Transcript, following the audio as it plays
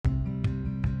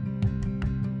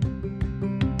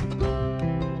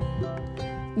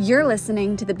You're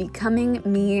listening to the Becoming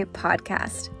Me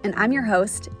podcast, and I'm your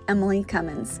host, Emily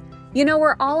Cummins. You know,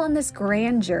 we're all on this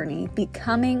grand journey,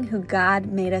 becoming who God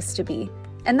made us to be.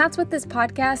 And that's what this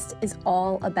podcast is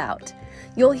all about.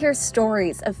 You'll hear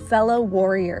stories of fellow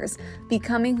warriors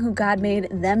becoming who God made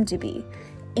them to be.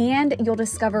 And you'll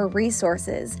discover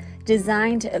resources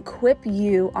designed to equip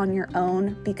you on your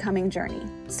own becoming journey.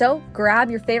 So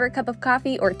grab your favorite cup of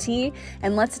coffee or tea,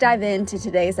 and let's dive into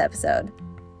today's episode.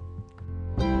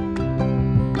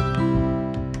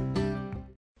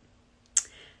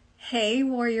 Hey,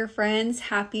 warrior friends,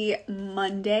 happy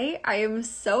Monday. I am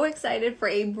so excited for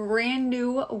a brand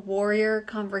new warrior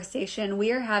conversation we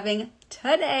are having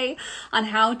today on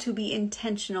how to be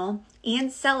intentional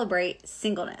and celebrate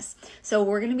singleness. So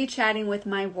we're going to be chatting with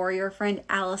my warrior friend,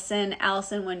 Allison.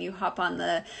 Allison, when you hop on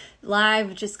the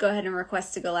live, just go ahead and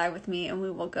request to go live with me and we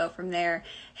will go from there.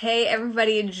 Hey,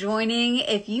 everybody joining.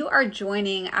 If you are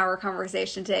joining our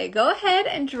conversation today, go ahead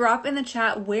and drop in the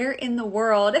chat where in the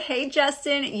world. Hey,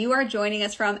 Justin, you are joining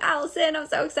us from. Allison, I'm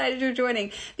so excited you're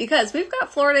joining because we've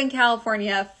got Florida and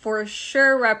California for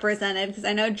sure represented because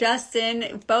I know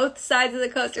Justin, both sides of the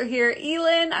coast are here.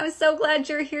 Elin, I'm so glad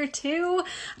you're here too.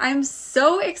 I'm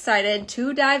so excited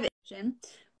to dive in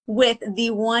with the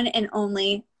one and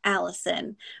only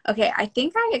Allison. Okay, I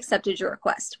think I accepted your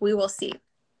request. We will see.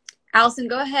 Allison,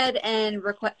 go ahead and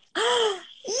request.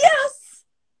 Yes!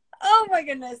 Oh my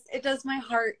goodness. It does my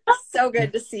heart so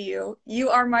good to see you. You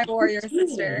are my warrior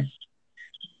sister.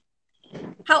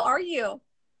 How are you?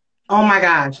 Oh my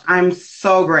gosh, I'm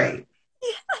so great.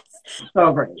 Yes.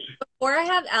 So great. Before I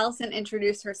have Allison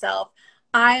introduce herself,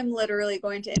 I am literally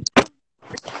going to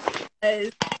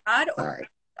introduce God or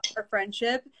our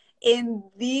friendship in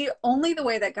the only the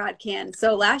way that God can.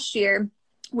 So last year,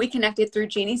 we connected through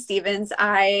Jeannie Stevens.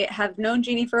 I have known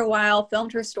Jeannie for a while,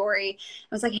 filmed her story.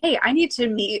 I was like, hey, I need to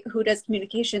meet who does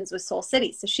communications with Soul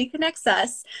City. So she connects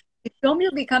us. We filmed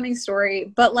your Becoming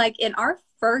story, but like in our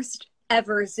first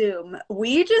ever Zoom,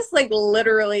 we just like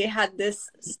literally had this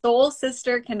soul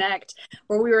sister connect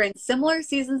where we were in similar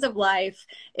seasons of life.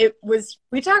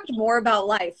 We talked more about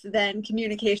life than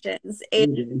communications.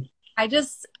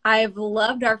 I've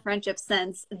loved our friendship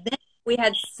since then. We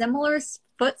had similar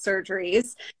foot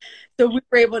surgeries, so we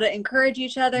were able to encourage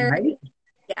each other. Right?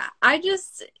 Yeah,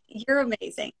 you're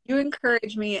amazing. You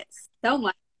encourage me so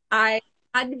much. I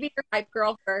had to be your hype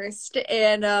girl first,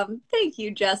 and thank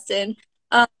you, Justin.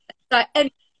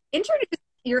 And introduce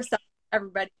yourself to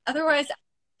everybody. Otherwise, I'm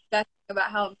discussing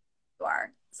about how amazing you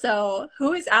are. So,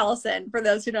 who is Allison for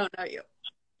those who don't know you?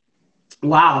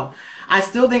 Wow. I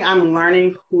still think I'm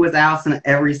learning who is Allison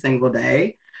every single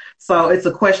day. So it's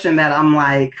a question that I'm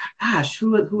like, gosh,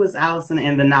 who is Allison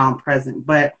in the now and present?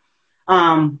 But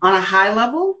on a high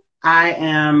level, I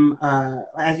am,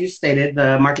 as you stated,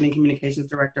 the marketing communications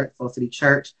director at Soul City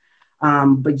Church.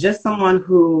 But just someone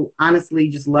who honestly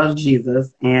just loves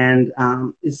Jesus and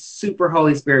is super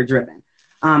Holy Spirit driven.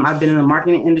 I've been in the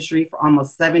marketing industry for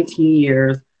almost 17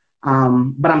 years,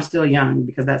 but I'm still young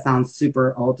because that sounds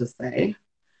super old to say.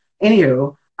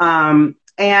 Anywho,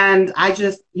 and I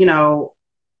just,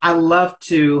 I love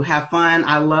to have fun.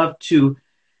 I love to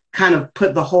kind of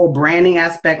put the whole branding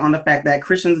aspect on the fact that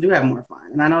Christians do have more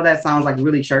fun. And I know that sounds like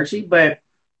really churchy, but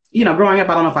growing up,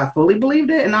 I don't know if I fully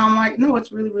believed it. And now I'm like, no,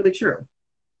 it's really, really true.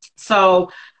 So,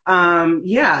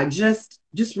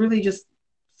 just really just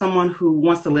someone who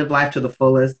wants to live life to the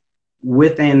fullest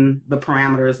within the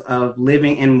parameters of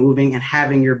living and moving and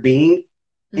having your being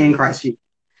in Christ Jesus.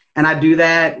 And I do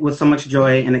that with so much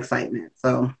joy and excitement.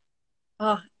 So,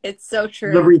 it's so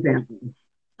true. The revamping.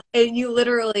 And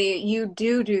you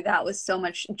do that with so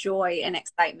much joy and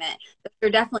excitement.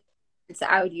 They're definitely words that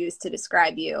I would use to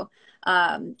describe you.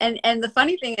 And the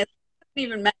funny thing is, I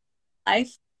haven't even met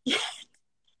life yet.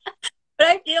 But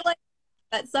I feel like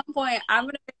at some point I'm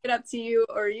going to pick it up to you,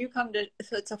 or you come to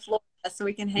Florida so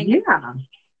we can hang out. Yeah.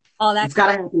 All that. It's got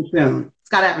to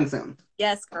happen soon.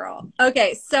 Yes, girl.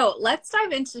 Okay, so let's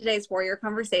dive into today's warrior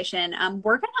conversation.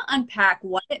 We're going to unpack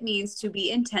what it means to be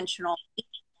intentional in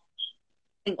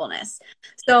singleness.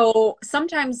 So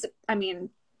sometimes,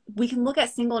 we can look at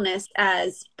singleness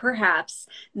as perhaps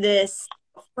this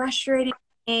frustrating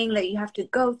thing that you have to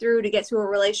go through to get to a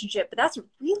relationship, but that's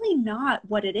really not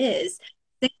what it is.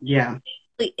 Yeah.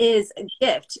 It is a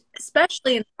gift,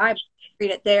 especially in the Bible.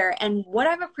 Read it there. And what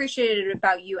I've appreciated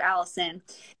about you, Allison,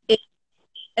 is,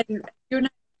 and you're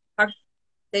not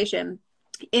conversation.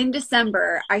 In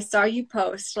December, I saw you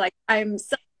post like, I'm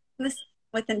this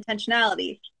with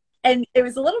intentionality. And it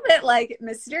was a little bit like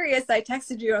mysterious. I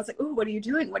texted you. I was like, "Ooh, what are you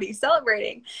doing? What are you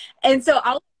celebrating?" And so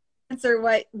I'll answer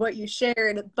what you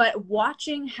shared, but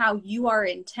watching how you are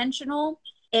intentional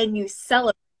and you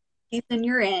celebrate the season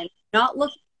you're in, not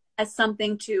look as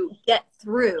something to get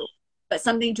through, but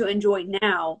something to enjoy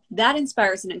now, that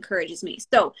inspires and encourages me.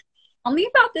 So tell me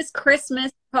about this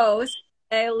Christmas post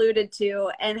I alluded to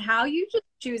and how you just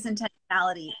choose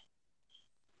intentionality.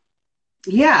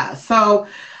 Yeah. So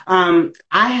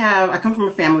I come from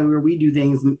a family where we do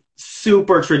things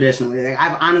super traditionally. Like,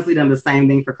 I've honestly done the same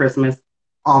thing for Christmas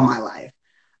all my life.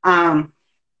 Um,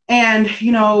 and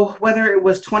whether it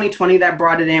was 2020 that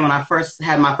brought it in when I first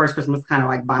had my first Christmas kind of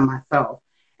like by myself.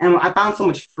 And I found so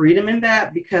much freedom in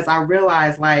that because I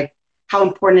realized like how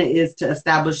important it is to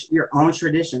establish your own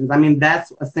traditions. I mean,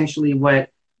 that's essentially what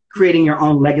creating your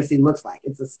own legacy looks like.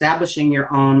 It's establishing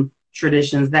your own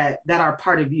traditions that are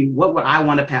part of you. What would I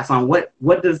want to pass on? What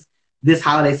does this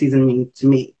holiday season mean to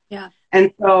me? Yeah.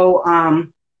 And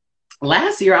so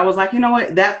last year I was like, you know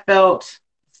what, that felt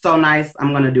so nice.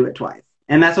 I'm going to do it twice.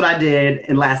 And that's what I did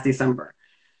in last December.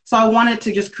 So I wanted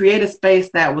to just create a space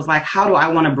that was like, how do I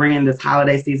want to bring in this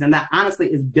holiday season that honestly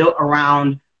is built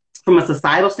around, from a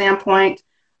societal standpoint,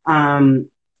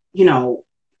 you know,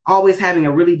 always having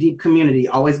a really deep community,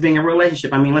 always being a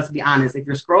relationship. I mean, let's be honest. If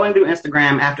you're scrolling through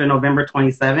Instagram after November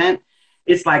 27th,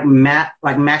 it's like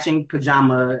matching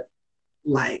pajama,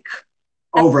 like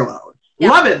overload. Yeah.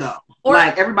 Love it though.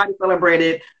 Like everybody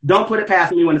celebrated. Don't put it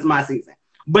past me when it's my season.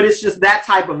 But it's just that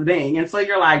type of thing. And so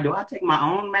you're like, do I take my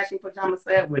own matching pajama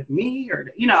set with me?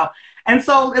 Or, and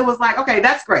so it was like, okay,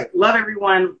 that's great. Love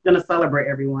everyone, gonna celebrate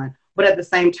everyone. But at the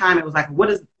same time, it was like, what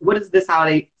does this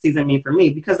holiday season mean for me?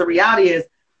 Because the reality is,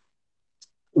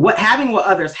 having what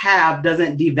others have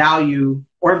doesn't devalue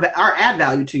or add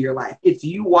value to your life. It's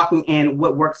you walking in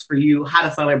what works for you, how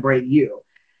to celebrate you.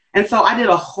 And so I did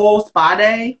a whole spa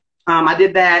day. I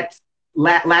did that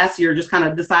last year, just kind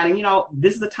of deciding,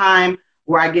 this is the time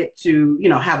where I get to,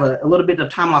 have a little bit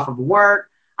of time off of work.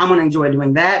 I'm going to enjoy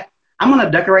doing that. I'm going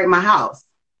to decorate my house,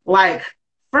 like,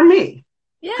 for me.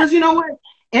 Yeah. Because you know what?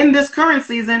 In this current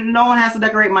season, no one has to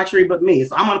decorate my tree but me.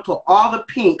 So I'm going to put all the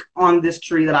pink on this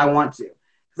tree that I want to.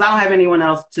 Because I don't have anyone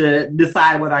else to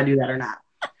decide whether I do that or not.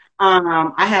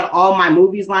 I had all my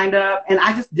movies lined up, and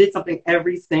I just did something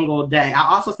every single day. I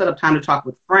also set up time to talk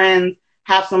with friends,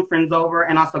 have some friends over,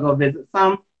 and also go visit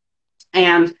some.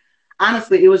 And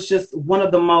honestly, it was just one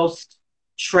of the most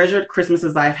treasured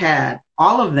Christmases I've had.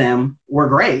 All of them were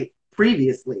great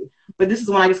previously, but this is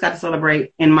when I just got to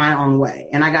celebrate in my own way.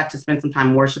 And I got to spend some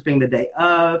time worshiping the day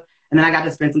of, and then I got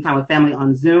to spend some time with family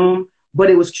on Zoom. But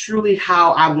it was truly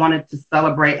how I wanted to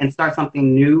celebrate and start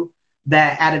something new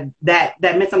that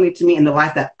meant something to me in the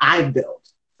life that I've built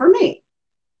for me.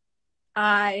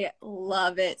 I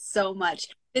love it so much.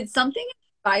 Did something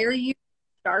inspire you to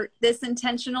start this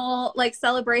intentional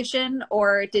celebration,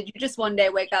 or did you just one day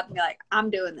wake up and be like, I'm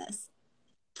doing this?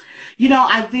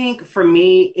 I think for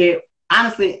me, it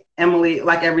honestly, Emily,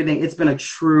 like everything, it's been a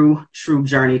true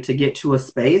journey to get to a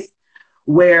space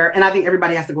where, and I think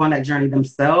everybody has to go on that journey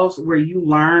themselves, where you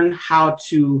learn how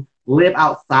to live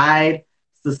outside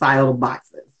societal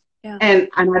boxes. Yeah. And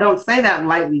I don't say that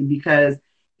lightly, because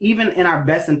even in our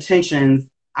best intentions,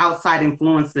 outside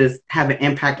influences have an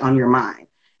impact on your mind.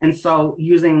 And so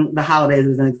using the holidays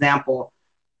as an example,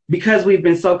 because we've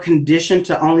been so conditioned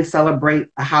to only celebrate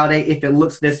a holiday if it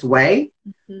looks this way,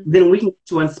 then we can get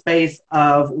to a space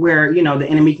of where, the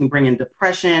enemy can bring in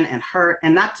depression and hurt,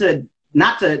 and not to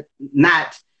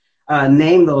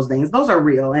name those things. Those are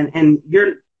real. And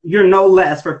you're no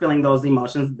less for feeling those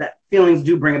emotions. That feelings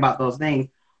do bring about those things.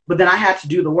 But then I had to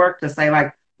do the work to say,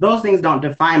 like, those things don't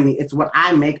define me. It's what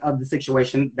I make of the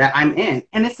situation that I'm in.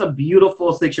 And it's a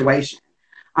beautiful situation.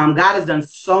 God has done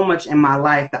so much in my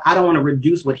life that I don't want to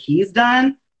reduce what he's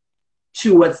done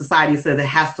to what society says it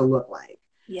has to look like.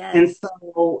 Yes. And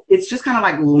so it's just kind of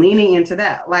like leaning into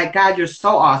that. Like, God, you're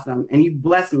so awesome. And you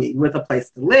blessed me with a place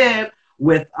to live,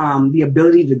 with the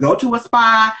ability to go to a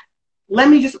spa. Let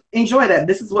me just enjoy that.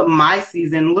 This is what my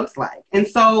season looks like. And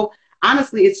so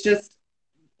honestly, it's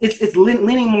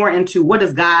leaning more into what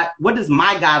does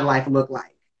my God life look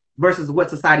like versus what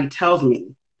society tells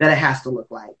me that it has to look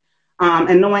like.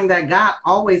 And knowing that God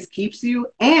always keeps you,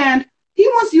 and he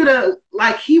wants you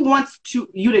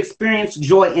to experience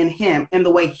joy in him in the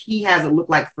way he has it look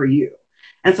like for you.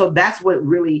 And so that's what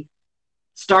really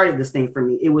started this thing for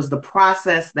me. It was the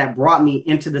process that brought me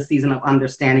into the season of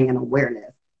understanding and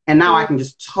awareness. And now I can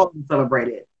just totally celebrate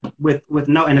it with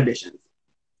no inhibitions.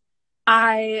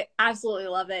 I absolutely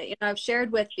love it. I've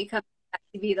shared with Becoming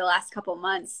TV the last couple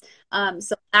months.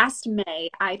 So last May,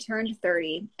 I turned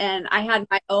 30 and I had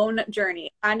my own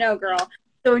journey. I know, girl.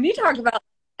 So when you talk about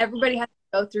everybody has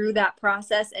to go through that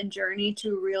process and journey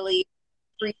to really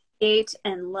appreciate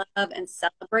and love and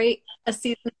celebrate a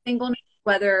season of singleness,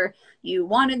 whether you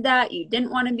wanted that, you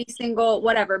didn't want to be single,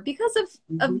 whatever, because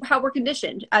of how we're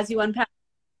conditioned as you unpack.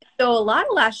 So a lot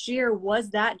of last year was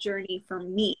that journey for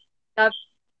me. Of,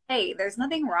 hey, there's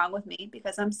nothing wrong with me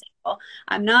because I'm single.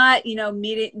 I'm not,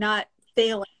 not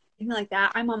failing, anything like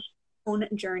that. I'm on my own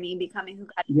journey becoming who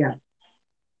God is.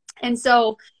 And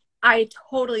so I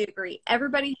totally agree.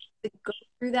 Everybody has to go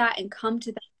through that and come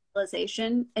to that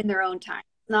realization in their own time.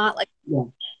 It's not like a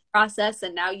process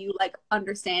and now you like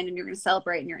understand and you're going to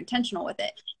celebrate and you're intentional with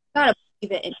it. You got to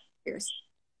believe it in yourself.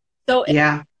 So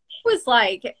it was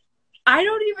like, I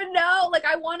don't even know. Like,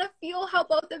 I want to feel how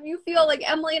both of you feel. Like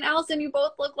Emily and Allison, you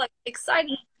both look like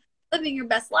excited, living your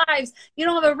best lives. You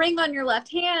don't have a ring on your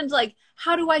left hand. Like,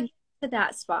 how do I get to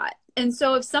that spot? And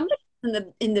so if somebody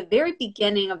in the very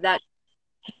beginning of that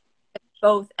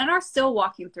both and are still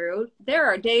walking through, there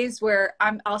are days where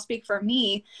I'll speak for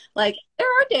me. Like, there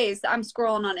are days that I'm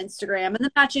scrolling on Instagram and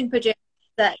the matching pajamas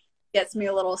that gets me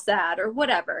a little sad or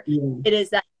whatever it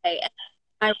is that day. And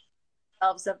I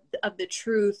of the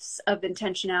truths of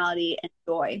intentionality and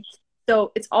joy.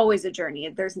 So it's always a journey.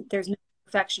 There's no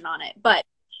perfection on it, but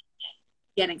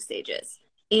beginning stages.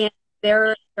 And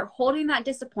they're holding that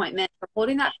disappointment, they're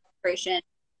holding that frustration,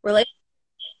 relating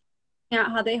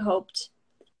out how they hoped.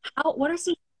 What are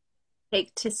some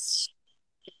take to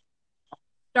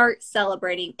start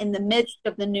celebrating in the midst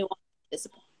of the nuance of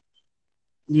disappointment?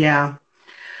 Yeah.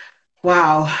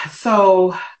 Wow.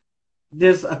 So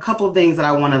there's a couple of things that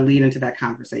I want to lead into that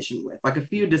conversation with, like a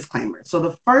few disclaimers. So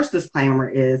the first disclaimer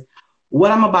is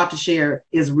what I'm about to share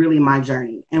is really my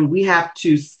journey. And we have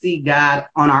to see God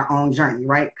on our own journey,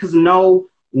 right? Because no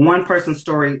one person's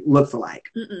story looks alike.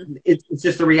 It's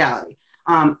just a reality.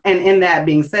 And in that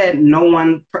being said, no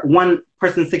one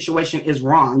person's situation is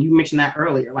wrong. You mentioned that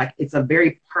earlier. Like, it's a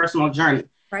very personal journey.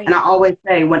 Right. And I always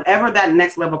say, whenever that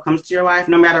next level comes to your life,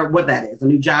 no matter what that is, a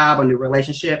new job, a new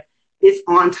relationship, it's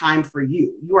on time for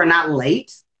you. You are not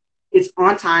late. It's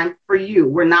on time for you.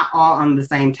 We're not all on the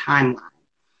same timeline.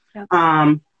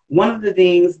 Yeah. One of the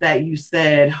things that you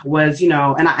said was, and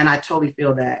I totally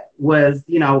feel that, was,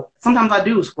 sometimes I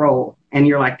do scroll and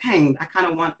you're like, dang, I kind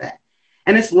of want that.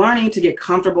 And it's learning to get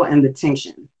comfortable in the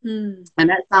tension. And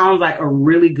that sounds like a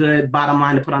really good bottom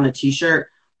line to put on a t-shirt,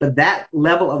 but that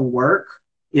level of work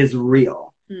is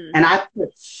real. And I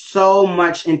put so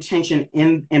much intention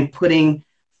in putting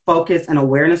focus and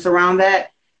awareness around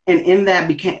that. And in that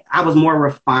I was more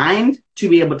refined to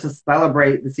be able to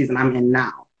celebrate the season I'm in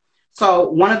now. So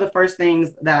one of the first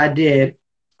things that I did,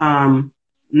 I'm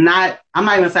not even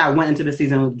gonna say I went into the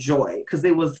season with joy, because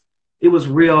it was a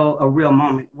real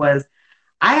moment, was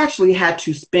I actually had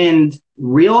to spend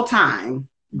real time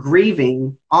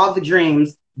grieving all the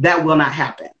dreams that will not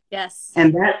happen. Yes.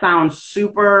 And that sounds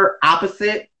super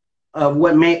opposite of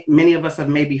what many of us have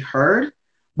maybe heard,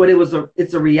 but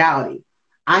it's a reality.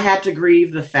 I had to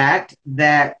grieve the fact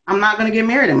that I'm not going to get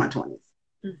married in my 20s.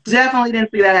 Definitely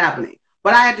didn't see that happening,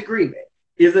 but I had to grieve it.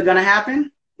 Is it going to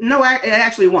happen? No, it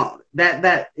actually won't.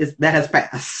 That has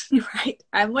passed. Right.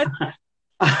 I'm with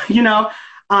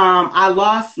I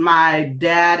lost my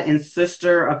dad and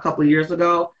sister a couple of years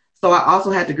ago. So I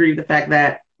also had to grieve the fact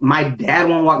that my dad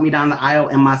won't walk me down the aisle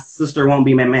and my sister won't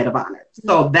be my maid of honor.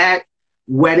 So that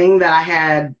wedding that I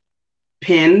had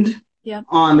pinned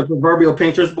on the proverbial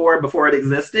Pinterest board before it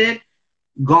existed,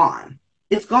 gone.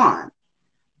 It's gone.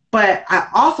 But I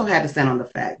also had to stand on the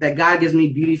fact that God gives me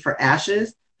beauty for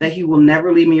ashes, that he will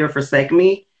never leave me or forsake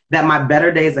me, that my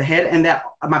better days ahead and that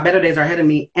my better days are ahead of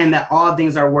me, and that all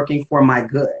things are working for my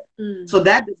good. So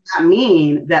that does not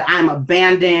mean that I'm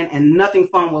abandoned and nothing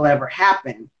fun will ever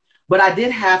happen. But I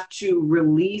did have to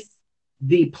release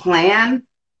the plan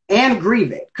and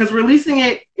grieve it, because releasing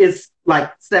it is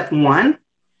like step one.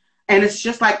 And it's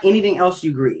just like anything else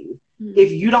you grieve.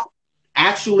 If you don't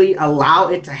actually allow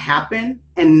it to happen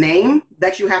and name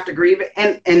that you have to grieve it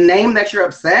and name that you're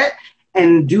upset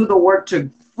and do the work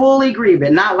to fully grieve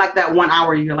it, not like that 1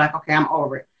 hour you're like, okay, I'm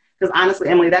over it. Because honestly,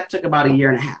 Emily, that took about 1.5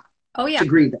 years to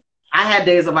grieve it. I had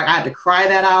days of like, I had to cry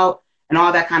that out and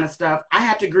all that kind of stuff. I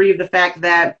had to grieve the fact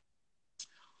that,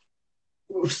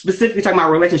 specifically talking about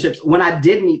relationships, when I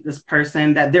did meet this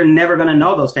person, that they're never going to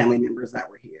know those family members that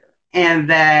were here, and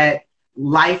that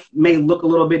life may look a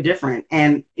little bit different.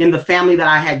 And in the family that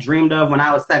I had dreamed of when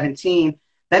I was 17,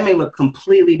 that may look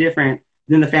completely different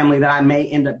than the family that I may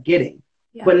end up getting.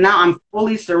 Yeah. But now I'm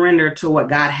fully surrendered to what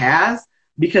God has,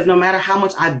 because no matter how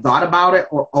much I thought about it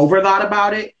or overthought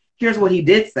about it, here's what he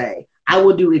did say: I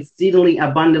will do exceedingly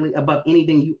abundantly above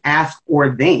anything you ask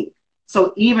or think.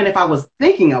 So even if I was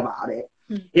thinking about it,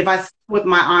 if I stood with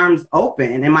my arms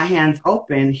open and my hands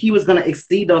open, he was going to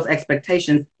exceed those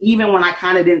expectations, even when I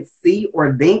kind of didn't see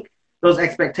or think those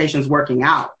expectations working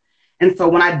out. And so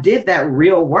when I did that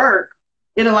real work,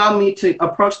 it allowed me to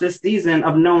approach this season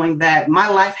of knowing that my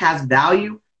life has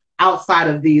value outside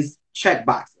of these check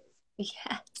boxes.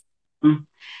 Yes.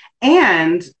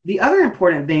 And the other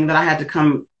important thing that I had to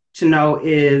come to know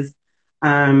is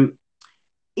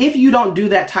if you don't do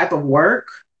that type of work,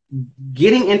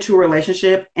 getting into a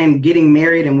relationship and getting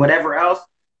married and whatever else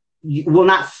will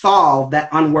not solve that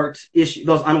unworked issue,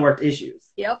 those unworked issues.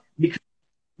 Yep. Because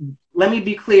let me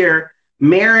be clear,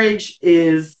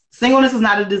 singleness is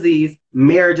not a disease.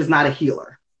 Marriage is not a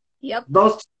healer. Yep.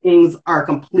 Those things are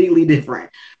completely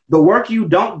different. The work you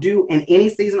don't do in any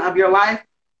season of your life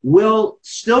will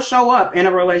still show up in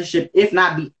a relationship, if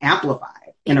not be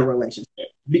amplified in a relationship,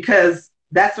 because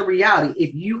that's a reality.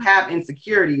 If you have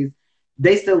insecurities,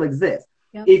 they still exist.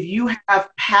 Yep. If you have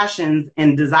passions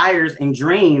and desires and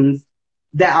dreams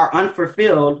that are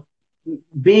unfulfilled,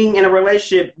 being in a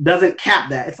relationship doesn't cap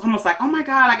that. It's almost like, oh my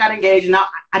God, I got engaged. Now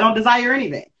I don't desire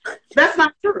anything. That's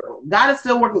not true. God is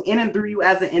still working in and through you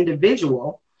as an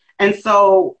individual. And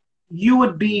so you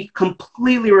would be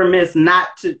completely remiss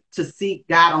not to seek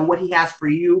God on what he has for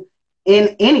you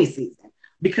in any season,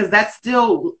 because that's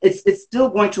still, it's still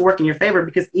going to work in your favor,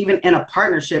 because even in a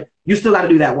partnership, you still got to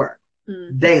do that work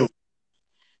daily.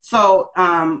 So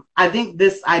I think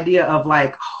this idea of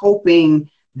like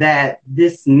hoping that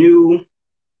this new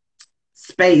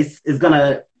space is going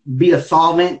to be a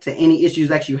solvent to any issues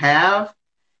that you have,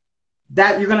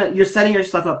 that you're setting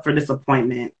yourself up for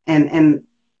disappointment. And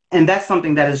that's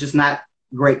something that is just not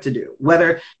great to do.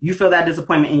 Whether you feel that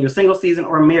disappointment in your single season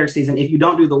or marriage season, if you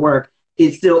don't do the work,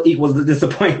 it still equals the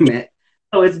disappointment.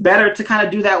 So it's better to kind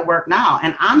of do that work now.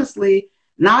 And honestly,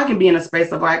 now I can be in a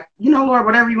space of like, Lord,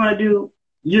 whatever you want to do,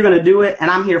 you're going to do it.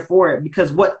 And I'm here for it,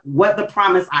 because what the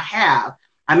promise I have,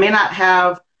 I may not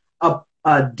have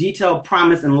a detailed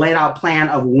promise and laid out plan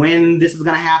of when this is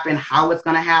going to happen, how it's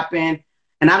going to happen.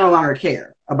 And I no longer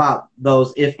care about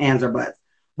those if, ands, or buts.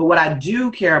 But what I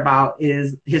do care about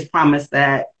is his promise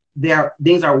that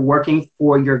things are working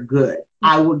for your good.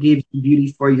 I will give you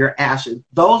beauty for your ashes.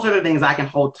 Those are the things I can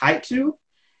hold tight to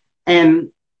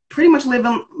and pretty much live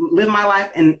my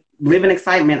life and live in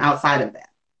excitement outside of that.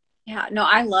 Yeah, no,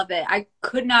 I love it. I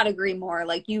could not agree more.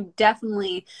 Like, you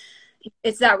definitely,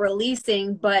 it's that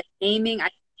releasing, but naming,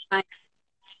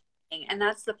 and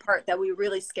that's the part that we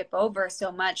really skip over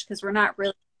so much, because we're not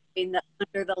really doing the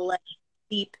under the leg,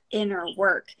 deep inner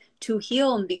work to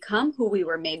heal and become who we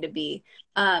were made to be.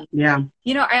 I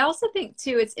also think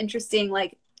too, it's interesting,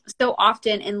 like, so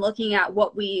often in looking at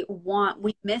what we want,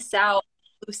 we miss out,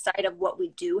 lose sight of what we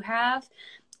do have.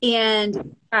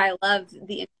 And I love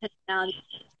the intentionality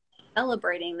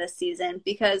celebrating this season,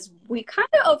 because we kind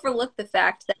of overlook the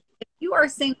fact that if you are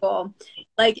single,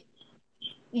 like,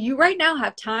 you right now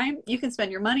have time. You can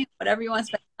spend your money on whatever you want to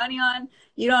spend money on.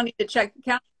 You don't need to check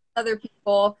accounts with other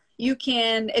people. You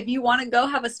can, if you want to go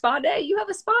have a spa day, you have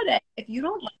a spa day. If you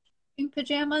don't like wearing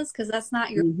pajamas, because that's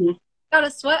not your, you got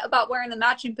to sweat about wearing the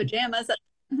matching pajamas at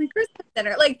the Christmas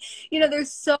dinner. Like,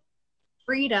 there's so much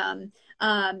freedom.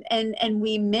 And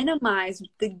we minimize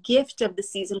the gift of the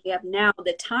season we have now,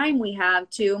 the time we have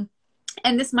to,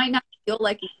 and this might not feel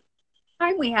like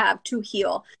time we have to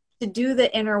heal, to do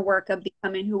the inner work of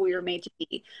becoming who we were made to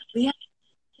be. We have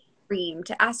to dream,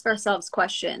 to ask ourselves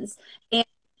questions, and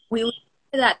we look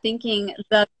at that thinking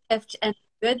the gift and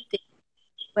the good thing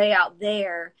way out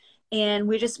there, and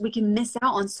we can miss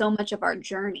out on so much of our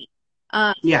journey.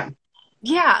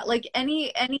 Like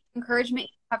any encouragement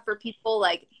you have for people,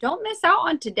 like, don't miss out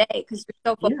on today, because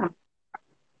you're so focused.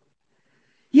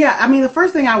 I mean, the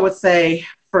first thing I would say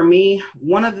for me,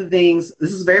 one of the things,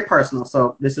 this is very personal,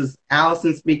 so this is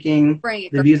Allison speaking.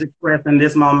 Right. The views expressed in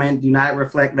this moment do not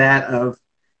reflect that of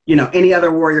any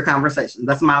other warrior conversation.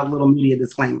 That's my little media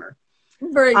disclaimer.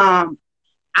 Right.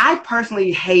 I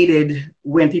personally hated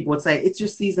when people would say it's your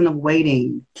season of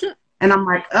waiting, and I'm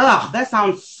like, ugh, that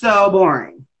sounds so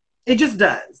boring. It just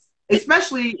does,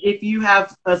 especially if you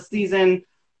have a season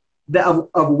of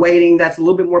waiting that's a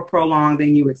little bit more prolonged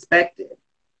than you expected.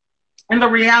 And the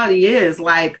reality is,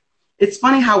 like, it's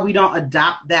funny how we don't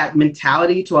adopt that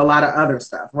mentality to a lot of other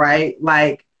stuff, right?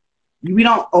 Like, we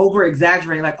don't over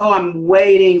exaggerate, like, oh, I'm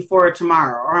waiting for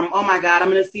tomorrow, or oh my God,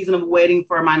 I'm in a season of waiting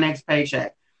for my next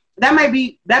paycheck. That might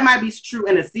be true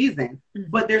in a season,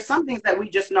 but there's some things that we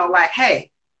just know, like,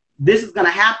 hey, this is going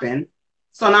to happen.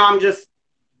 So now I'm just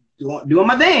doing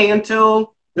my thing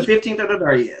until the 15th or the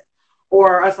 30th.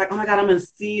 Or it's like, oh my God, I'm in a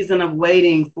season of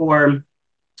waiting for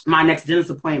my next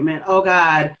dentist appointment. Oh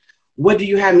God, what do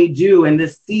you have me do in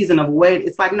this season of wait?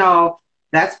 It's like, no,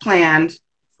 that's planned.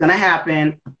 It's going to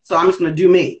happen. So I'm just going to do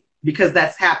me because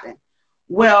that's happened.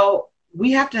 Well,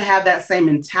 we have to have that same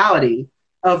mentality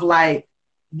of like,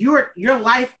 your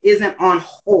life isn't on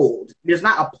hold. There's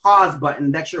not a pause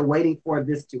button that you're waiting for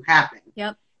this to happen.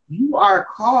 Yep. You are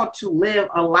called to live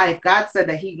a life. God said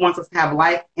that he wants us to have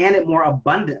life and it more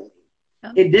abundantly.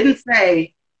 Yep. It didn't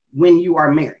say when you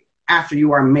are married, after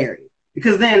you are married,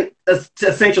 because then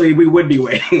essentially we would be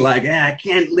waiting like, I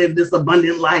can't live this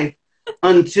abundant life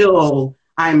until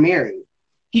I'm married.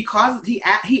 He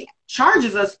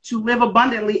charges us to live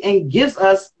abundantly and gives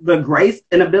us the grace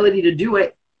and ability to do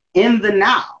it in the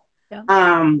now.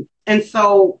 Yeah. And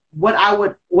so what I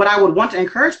would want to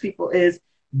encourage people is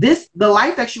the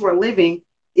life that you are living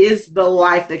is the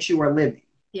life that you are living.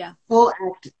 Yeah.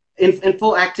 In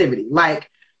full activity. Like,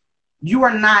 you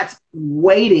are not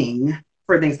waiting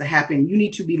for things to happen. You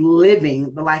need to be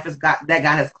living the life that God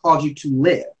has called you to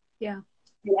live. Yeah.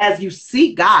 And as you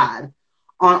seek God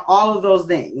on all of those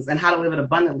things and how to live it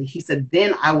abundantly, he said,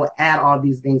 then I will add all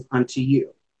these things unto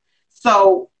you.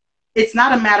 So it's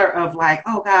not a matter of like,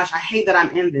 oh gosh, I hate that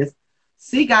I'm in this.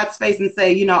 See God's face and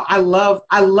say, you know, I love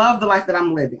the life that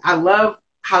I'm living. I love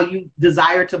how you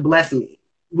desire to bless me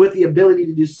with the ability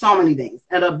to do so many things,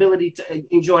 an ability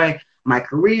to enjoy my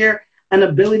career, an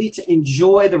ability to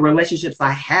enjoy the relationships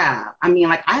I have. I mean,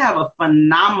 like, I have a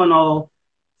phenomenal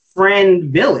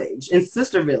friend village and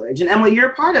sister village. And Emily, you're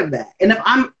a part of that. And if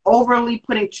I'm overly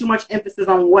putting too much emphasis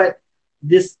on what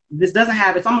this doesn't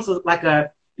have, it's almost like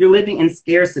you're living in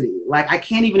scarcity. Like, I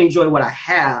can't even enjoy what I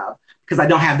have because I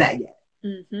don't have that yet.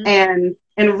 Mm-hmm.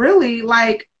 And really,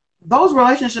 like, those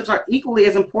relationships are equally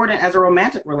as important as a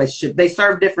romantic relationship. They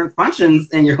serve different functions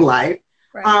in your life.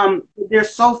 Right. They're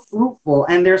so fruitful,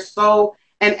 and they're so,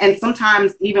 and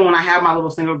sometimes even when I have my little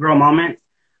single girl moments,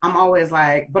 I'm always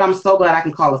like, but I'm so glad I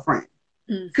can call a friend.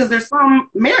 Because there's some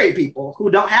married people who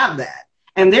don't have that,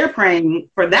 and they're praying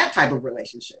for that type of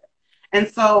relationship. And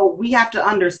so we have to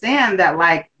understand that,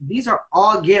 like, these are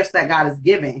all gifts that God is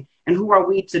giving. And who are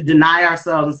we to deny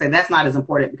ourselves and say that's not as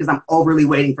important because I'm overly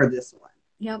waiting for this one?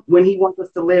 Yep. When he wants us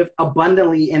to live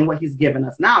abundantly in what he's given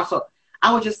us now. So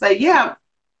I would just say, yeah,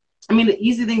 I mean, the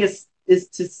easy thing is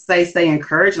to stay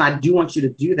encouraged. And I do want you to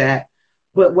do that.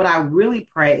 But what I really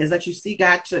pray is that you see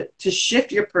God to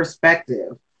shift your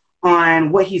perspective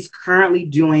on what he's currently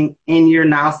doing in your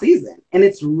now season. And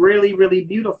it's really, really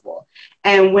beautiful.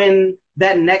 And when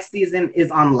that next season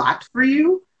is unlocked for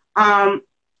you,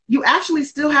 you actually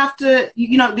still have to,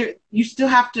 you still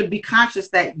have to be conscious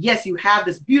that, yes, you have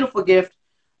this beautiful gift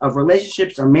of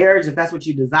relationships or marriage, if that's what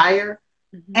you desire.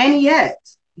 Mm-hmm. And yet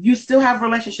you still have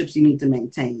relationships you need to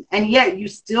maintain. And yet you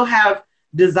still have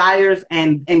desires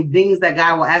and things that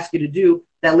God will ask you to do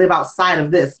that live outside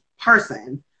of this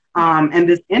person and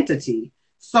this entity.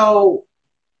 So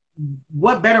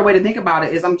what better way to think about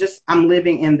it is I'm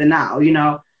living in the now,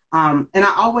 and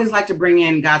I always like to bring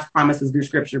in God's promises through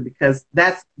scripture because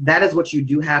that is what you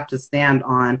do have to stand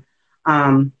on.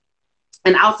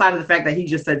 And outside of the fact that he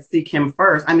just said, seek him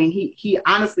first. I mean, he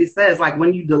honestly says, like,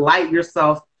 when you delight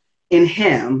yourself in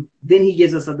him, then he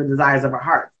gives us the desires of our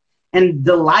heart. And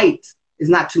delight is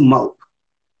not to mope.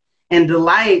 And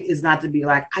delight is not to be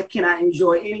like, I cannot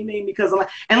enjoy anything because of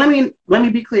life. And let me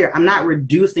be clear. I'm not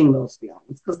reducing those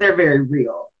feelings because they're very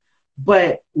real,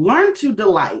 but learn to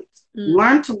delight.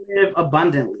 Learn to live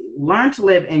abundantly, learn to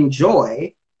live in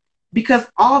joy, because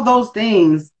all those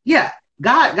things, yeah,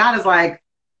 God is like,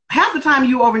 half the time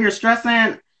you over here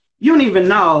stressing, you don't even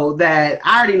know that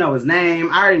I already know his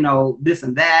name. I already know this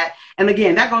and that. And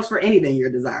again, that goes for anything you're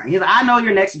desiring. He's like, I know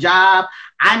your next job.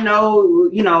 I know,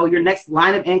 your next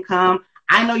line of income.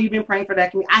 I know you've been praying for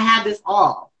that. I have this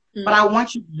all, but I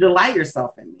want you to delight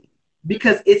yourself in me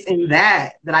because it's in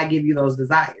that I give you those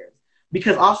desires.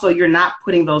 Because also you're not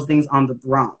putting those things on the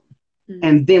throne. Mm-hmm.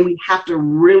 And then we have to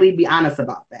really be honest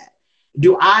about that.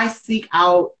 Do I seek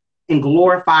out and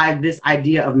glorify this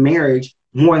idea of marriage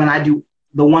more than I do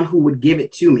the one who would give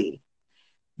it to me?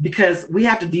 Because we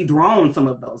have to dethrone some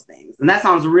of those things. And that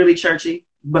sounds really churchy,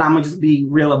 but I'm gonna just be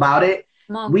real about it.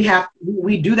 Mom.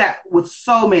 We do that with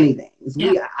so many things.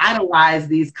 Yeah. We idolize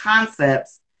these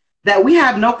concepts that we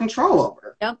have no control over.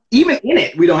 Yep. Even in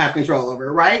it, we don't have control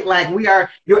over, right? Like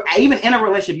you're even in a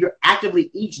relationship, you're actively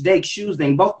each day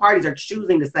choosing, both parties are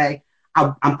choosing to say,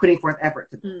 I'm putting forth effort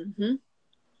to them.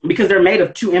 Mm-hmm. Because they're made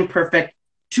of two imperfect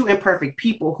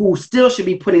people who still should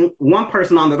be putting one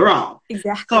person on the throne.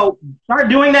 Exactly. So start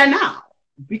doing that now.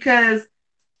 Because,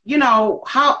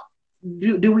 how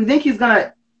do we think he's going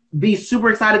to be super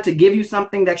excited to give you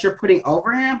something that you're putting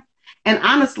over him? And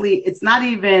honestly, it's not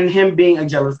even him being a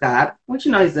jealous God, which he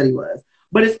said he was.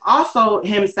 But it's also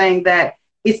him saying that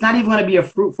it's not even going to be a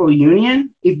fruitful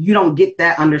union if you don't get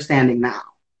that understanding now.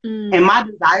 And my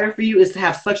desire for you is to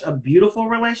have such a beautiful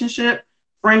relationship,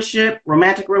 friendship,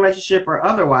 romantic relationship, or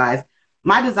otherwise.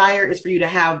 My desire is for you to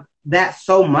have that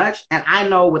so much. And I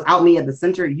know without me at the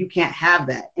center, you can't have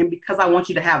that. And because I want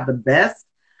you to have the best,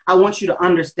 I want you to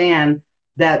understand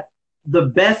that the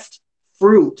best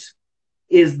fruit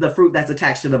is the fruit that's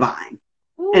attached to the vine.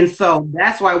 Ooh. And so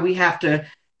that's why we have to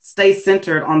stay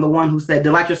centered on the one who said,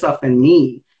 delight yourself in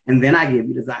me, and then I give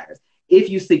you desires. If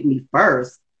you seek me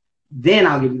first, then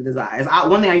I'll give you the desires.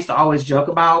 One thing I used to always joke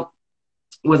about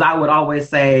was I would always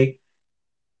say,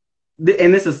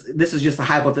 and this is just a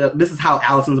hypothetical, this is how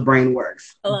Allison's brain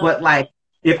works. But like,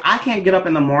 if I can't get up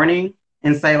in the morning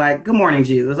and say like, good morning,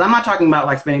 Jesus, I'm not talking about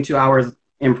like spending 2 hours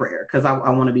in prayer because I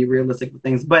want to be realistic with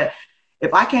things. But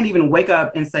if I can't even wake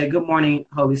up and say, good morning,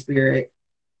 Holy Spirit,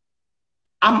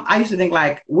 I used to think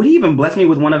like, would he even bless me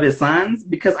with one of his sons?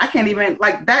 Because I can't even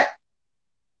like that.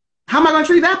 How am I going to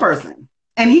treat that person?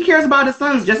 And he cares about his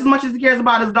sons just as much as he cares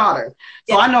about his daughters.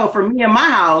 So I know for me in my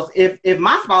house, if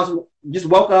my spouse just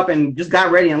woke up and just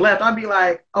got ready and left, I'd be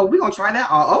like, oh, we're going to try that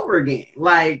all over again.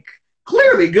 Like,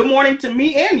 clearly, good morning to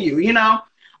me and you, you know?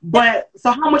 But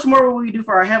so how much more will we do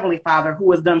for our Heavenly Father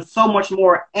who has done so much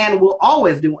more and will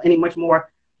always do any much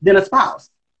more than a spouse?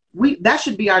 That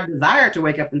should be our desire to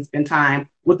wake up and spend time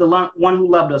with the one who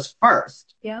loved us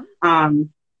first. Yeah. And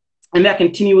that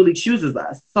continually chooses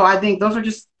us. So I think those are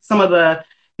just some of the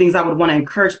things I would want to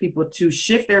encourage people to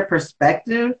shift their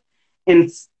perspective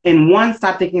and one,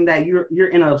 stop thinking that you're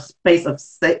in a space of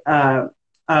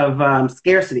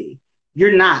scarcity.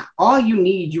 You're not. All you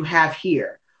need, you have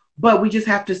here. But we just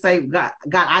have to say, God,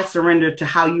 I surrender to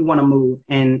how you want to move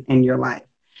in your life.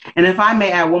 And if I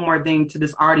may add one more thing to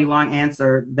this already long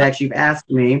answer that you've asked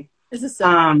me, this is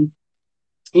so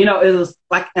you know, it was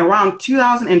like around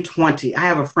 2020, I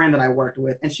have a friend that I worked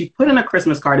with, and she put in a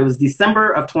Christmas card. It was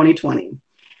December of 2020.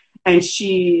 And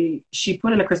she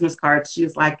put in a Christmas card. She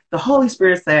was like, the Holy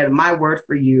Spirit said, my word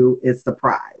for you is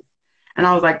surprise. And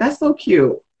I was like, that's so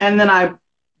cute. And then I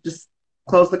just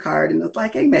closed the card and it's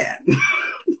like, amen.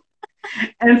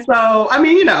 And so, I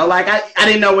mean, you know, like I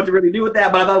didn't know what to really do with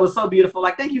that, but I thought it was so beautiful.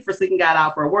 Like, thank you for seeking God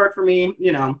out for a word for me,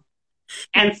 you know.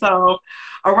 And so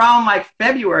around like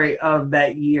February of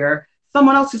that year,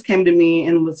 someone else just came to me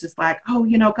and was just like, oh,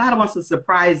 you know, God wants to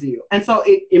surprise you. And so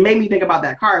it made me think about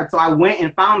that card. So I went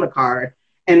and found the card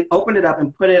and opened it up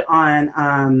and put it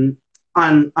on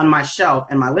my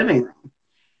shelf in my living room.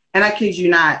 And I kid you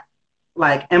not,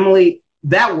 like, Emily,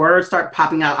 that word started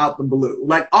popping out the blue,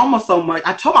 like almost so much.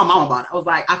 I told my mom about it. I was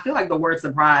like, I feel like the word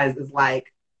surprise is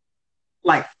like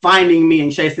finding me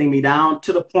and chasing me down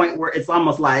to the point where it's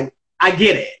almost like, I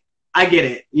get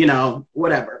it, you know,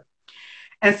 whatever.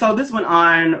 And so this went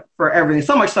on for everything,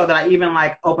 so much so that I even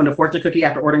like opened a fortune cookie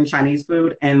after ordering Chinese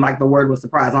food, and like the word was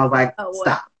surprise. And I was like,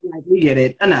 stop, like, we get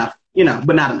it, enough, you know,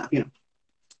 but not enough, you know.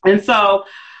 And so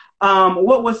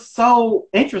what was so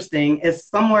interesting is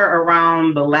somewhere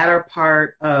around the latter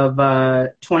part of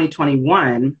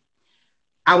 2021,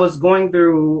 I was going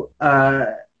through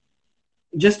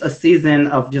just a season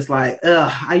of just like,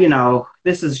 you know,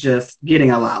 this is just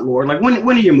getting a lot, Lord. Like,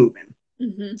 when are you moving?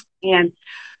 Mm-hmm. And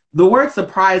the word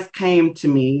surprise came to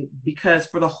me because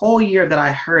for the whole year that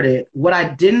I heard it, what I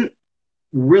didn't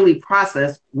really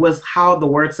process was how the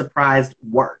word surprise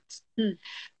worked. Mm.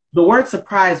 The word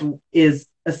surprise is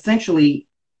essentially,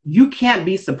 you can't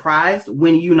be surprised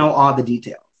when you know all the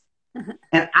details. Uh-huh.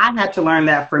 And I had to learn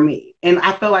that for me. And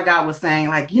I feel like I was saying,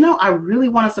 like, you know, I really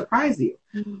want to surprise you.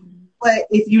 Mm. But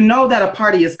if you know that a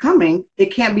party is coming,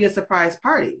 it can't be a surprise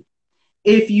party.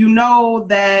 If you know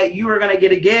that you are going to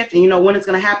get a gift and you know when it's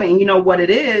going to happen and you know what it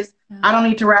is, I don't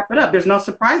need to wrap it up. There's no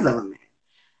surprise element.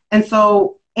 And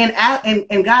so,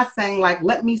 and God saying, like,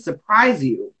 let me surprise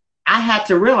you, I had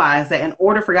to realize that in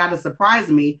order for God to surprise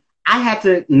me, I had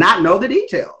to not know the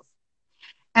details.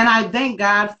 And I thank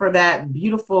God for that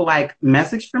beautiful, like,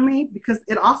 message for me, because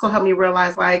it also helped me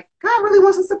realize, like, God really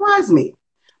wants to surprise me.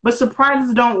 But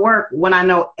surprises don't work when I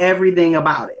know everything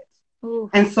about it. Ooh.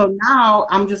 And so now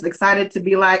I'm just excited to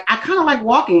be like, I kind of like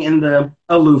walking in the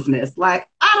aloofness. Like,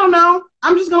 I don't know.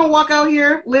 I'm just going to walk out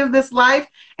here, live this life,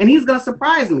 and he's going to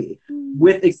surprise me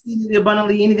with exceedingly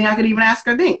abundantly anything I could even ask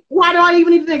or think. Why do I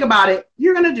even need to think about it?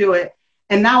 You're going to do it.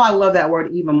 And now I love that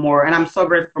word even more. And I'm so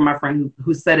grateful for my friend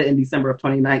who said it in December of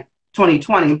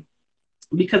 2020,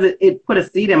 because it put a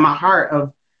seed in my heart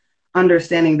of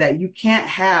understanding that you can't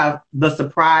have the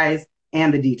surprise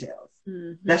and the details.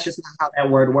 Mm-hmm. That's just not how that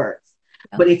word works.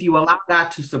 Yeah. But if you allow God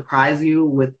to surprise you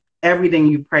with everything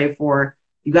you pray for,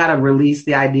 you got to release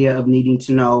the idea of needing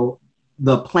to know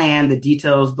the plan, the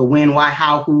details, the when, why,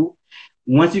 how, who.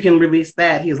 Once you can release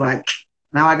that, he's like,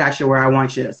 Now I got you where I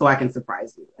want you so I can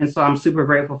surprise you. And so I'm super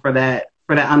grateful for that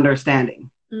understanding.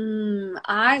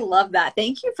 I love that.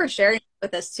 Thank you for sharing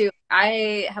with us too.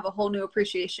 I have a whole new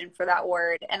appreciation for that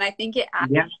word, and I think it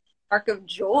adds Yeah, a spark of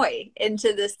joy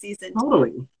into this season.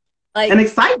 totally. Like, And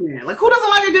excitement. Like, who doesn't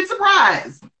like a good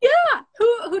surprise? yeah,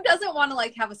 who doesn't want to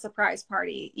like have a surprise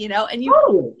party, you know? And you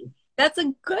Totally. that's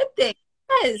a good thing.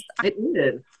 Yes, It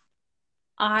is.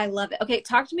 I love it. Okay,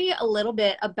 talk to me a little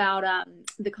bit about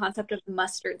the concept of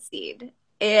mustard seed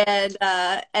and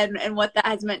what that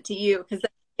has meant to you. Because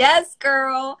yes,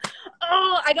 girl.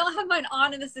 Oh, I don't have mine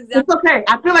on in this exact. It's okay.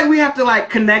 I feel like we have to like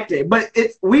connect it, but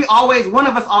one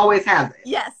of us always has it.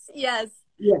 Yes, yes.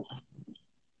 Yeah.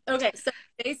 Okay, so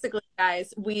basically,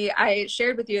 guys, I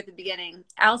shared with you at the beginning.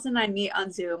 Allison and I meet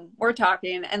on Zoom. We're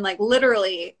talking, and like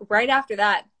literally right after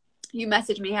that, you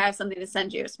message me, I have something to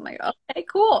send you. So I'm like, okay,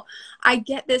 cool. I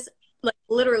get this like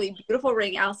literally beautiful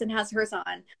ring. Allison has hers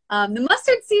on. The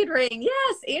mustard seed ring.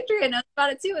 Yes, Andrea knows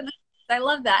about it too. And I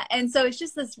love that. And so it's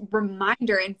just this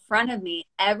reminder in front of me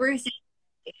every single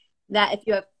day that if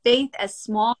you have faith as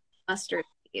small as mustard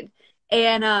seed.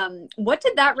 And what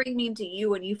did that ring mean to you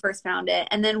when you first found it?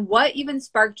 And then what even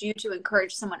sparked you to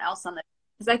encourage someone else on this?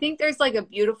 Because I think there's like a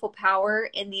beautiful power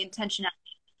in the intentionality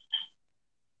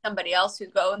somebody else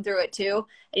who's going through it too,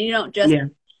 and you don't just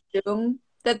assume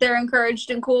that they're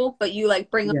encouraged and cool, but you like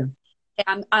bring them.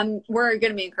 Hey, we're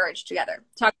gonna be encouraged together.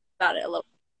 Talk about it a little.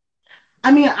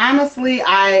 I mean, honestly,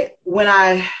 when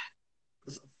I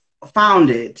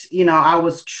found it, you know, I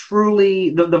was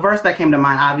truly the verse that came to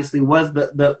mind obviously was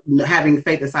the having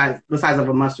faith the size of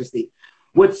a mustard seed.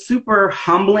 What's super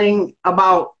humbling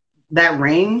about that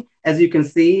ring, as you can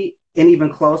see, and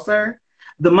even closer,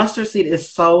 the mustard seed is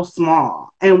so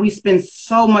small, and we spend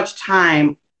so much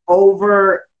time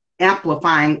over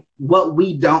amplifying what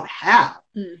we don't have.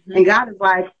 Mm-hmm. And God is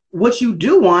like, what you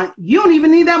do want, you don't even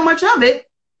need that much of it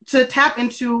to tap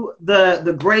into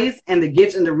the grace and the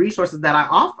gifts and the resources that I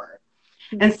offer.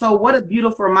 Mm-hmm. And so what a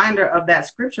beautiful reminder of that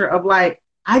scripture of like,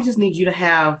 I just need you to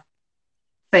have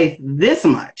faith this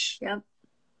much. Yeah.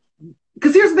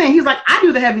 Because here's the thing, he's like, I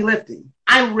do the heavy lifting.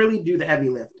 I really do the heavy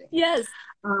lifting. Yes.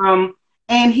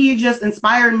 And he just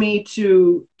inspired me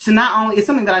to not only, it's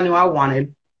something that I knew I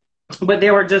wanted, but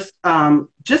there were just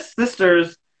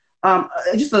sisters,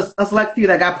 just a select few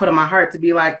that got put in my heart to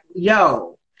be like,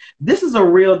 yo, this is a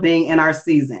real thing in our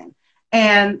season.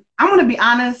 And I'm going to be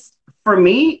honest, for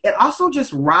me, it also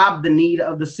just robbed the need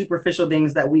of the superficial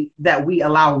things that we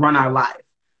allow run our life,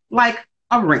 like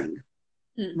a ring,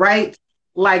 right?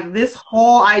 Like this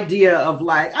whole idea of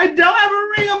like, I don't have a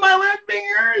ring on my left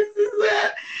finger.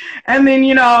 And then,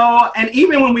 you know, and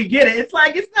even when we get it, it's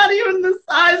like, it's not even the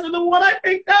size of the one I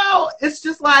picked out. It's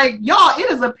just like, y'all,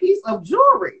 it is a piece of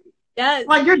jewelry. Yes.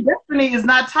 Like your destiny is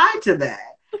not tied to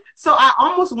that. So I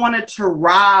almost wanted to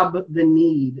rob the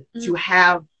need to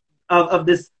have of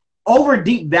this over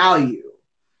deep value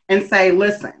and say,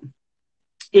 listen,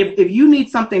 if you need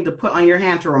something to put on your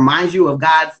hand to remind you of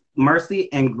God's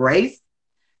mercy and grace,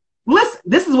 listen,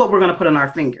 this is what we're going to put on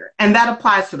our finger. And that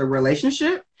applies to the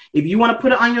relationship. If you want to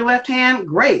put it on your left hand,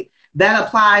 great. That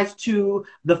applies to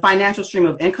the financial stream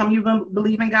of income you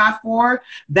believe in God for.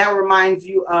 That reminds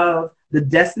you of the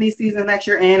destiny season that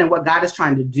you're in and what God is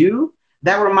trying to do.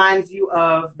 That reminds you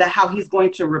of how he's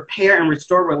going to repair and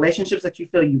restore relationships that you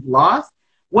feel you've lost.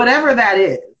 Whatever that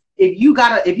is, if you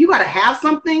gotta have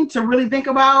something to really think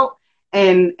about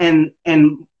and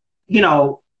you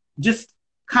know, just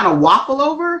kind of waffle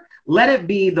over, let it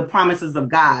be the promises of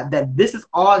God that this is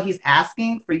all he's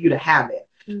asking for you to have it.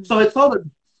 Mm-hmm. So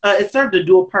it served a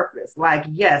dual purpose. Like,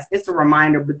 yes, it's a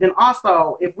reminder, but then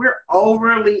also if we're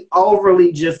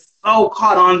overly just so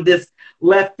caught on this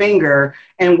left finger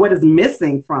and what is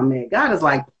missing from it, God is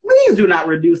like, please do not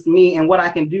reduce me and what I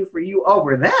can do for you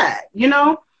over that, you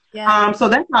know? Yeah. So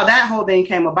that's how that whole thing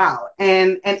came about.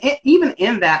 And even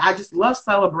in that, I just love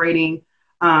celebrating,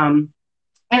 one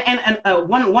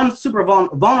super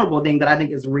vulnerable thing that I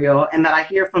think is real and that I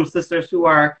hear from sisters who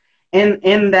are in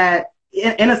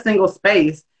a single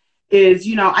space is,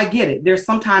 you know, I get it. There's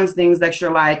sometimes things that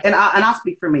you're like, and I'll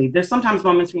speak for me. There's sometimes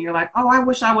moments when you're like, oh, I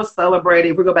wish I was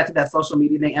celebrating. If we go back to that social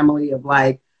media thing, Emily, of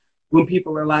like, when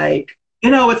people are like, you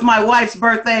know, it's my wife's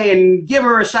birthday and give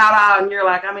her a shout out. And you're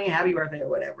like, I mean, happy birthday or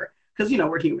whatever. Because, you know,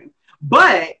 we're human.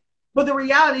 But the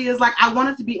reality is like, I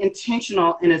wanted to be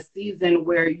intentional in a season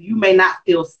where you may not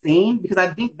feel seen, because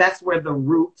I think that's where the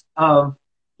root of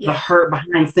the hurt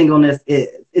behind singleness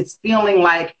is. It's feeling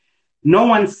like no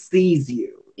one sees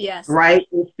you. Yes. Right?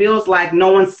 It feels like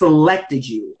no one selected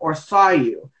you or saw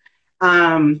you.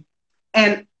 And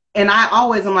And I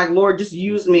always am like, Lord, just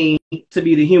use me to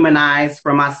be the human eyes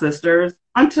for my sisters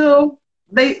until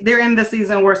they're in the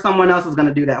season where someone else is going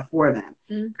to do that for them.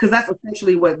 Because that's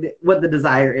essentially what the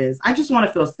desire is. I just want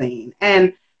to feel seen.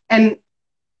 And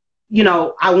you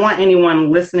know, I want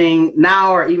anyone listening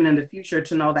now or even in the future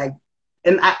to know that,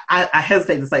 and I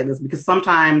hesitate to say this because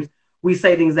sometimes we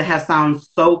say things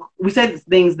that we say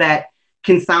things that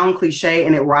can sound cliche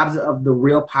and it robs it of the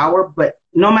real power. But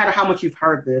no matter how much you've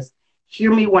heard this,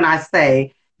 hear me when I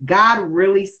say God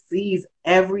really sees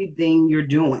everything you're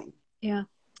doing. Yeah.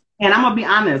 And I'm going to be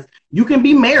honest, you can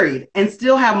be married and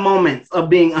still have moments of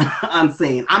being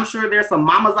unseen. I'm sure there's some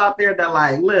mamas out there that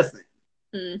like, listen,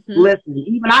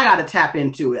 even I got to tap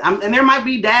into it. And there might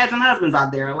be dads and husbands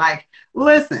out there like,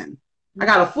 listen, I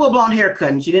got a full-blown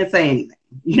haircut and she didn't say anything.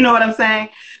 You know what I'm saying?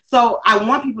 So I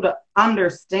want people to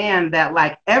understand that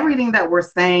like everything that we're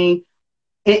saying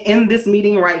in this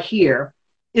meeting right here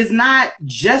is not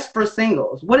just for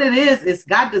singles. What it is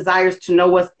God desires to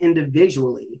know us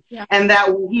individually. Yeah. And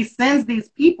that when he sends these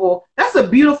people, that's a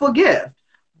beautiful gift.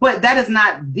 But that is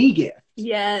not the gift.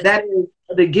 Yes. That is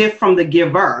the gift from the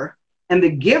giver. And the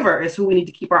giver is who we need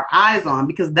to keep our eyes on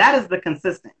because that is the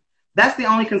consistent. That's the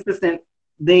only consistent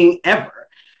thing ever.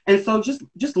 And so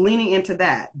just leaning into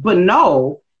that. But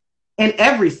no, in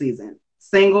every season,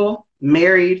 single,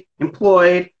 married,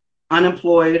 employed,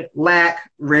 unemployed,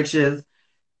 lack, riches,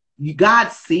 God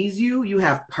sees you, you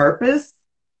have purpose,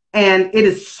 and it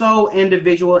is so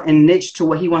individual and niche to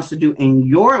what he wants to do in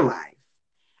your life.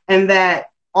 And that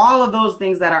all of those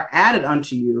things that are added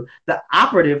unto you, the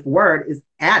operative word is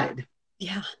added.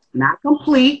 Yeah. Not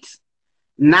complete,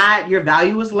 not your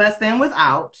value is less than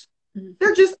without.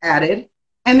 They're just added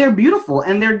and they're beautiful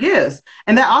and they're gifts.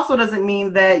 And that also doesn't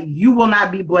mean that you will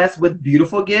not be blessed with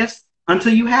beautiful gifts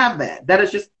until you have that. That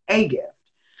is just a gift.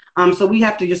 So we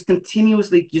have to just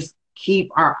continuously just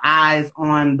keep our eyes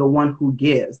on the one who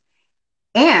gives.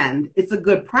 And it's a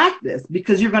good practice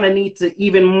because you're going to need to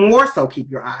even more so keep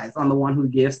your eyes on the one who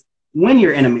gives when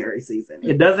you're in a married season.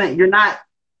 You're not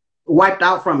wiped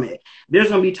out from it. There's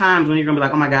going to be times when you're going to be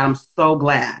like, oh my God, I'm so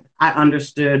glad I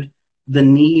understood the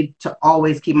need to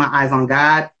always keep my eyes on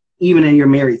God, even in your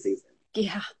married season.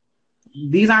 Yeah.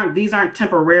 These aren't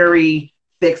temporary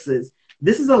fixes.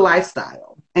 This is a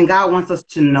lifestyle. And God wants us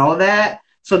to know that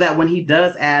so that when he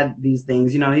does add these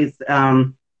things, you know, he's,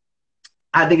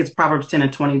 I think it's Proverbs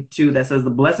 10:22 that says the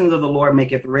blessings of the Lord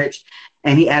maketh rich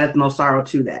and he addeth no sorrow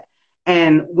to that.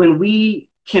 And when we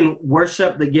can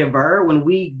worship the giver, when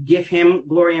we give him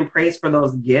glory and praise for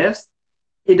those gifts,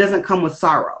 it doesn't come with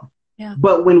sorrow. Yeah.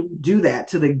 But when we do that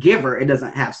to the giver, it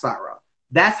doesn't have sorrow.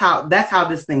 That's how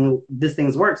this thing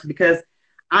works. Because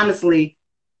honestly,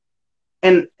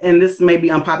 and this may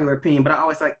be unpopular opinion, but I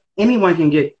always like anyone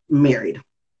can get married.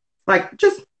 Like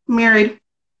just married.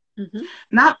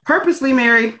 Not purposely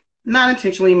married, not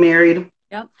intentionally married,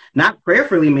 not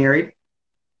prayerfully married,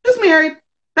 just married.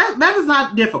 That is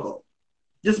not difficult.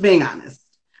 Just being honest.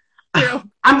 True.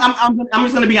 I'm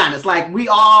just going to be honest. Like we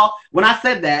all, when I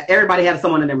said that, everybody had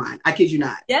someone in their mind. I kid you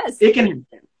not. Yes, it can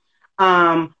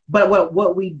happen. But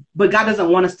but God doesn't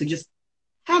want us to just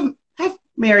have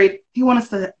married. He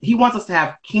wants us to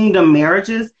have kingdom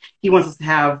marriages. He wants us to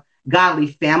have godly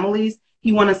families.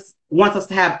 He wants us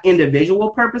to have individual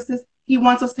purposes. He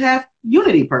wants us to have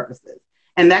unity purposes.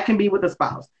 And that can be with a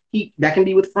spouse. That can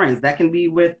be with friends. That can be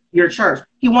with your church.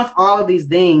 He wants all of these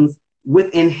things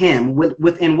within him,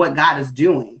 within what God is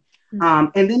doing.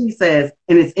 And then he says,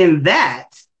 and it's in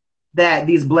that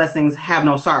these blessings have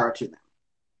no sorrow to them.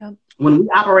 Yep. When we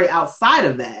operate outside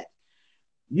of that,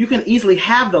 you can easily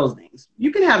have those things.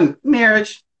 You can have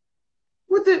marriage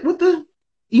with the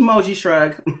emoji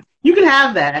shrug. You can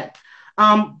have that.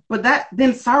 But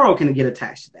then sorrow can get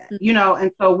attached to that, you know?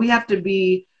 And so we have to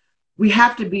be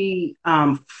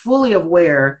fully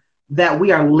aware that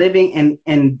we are living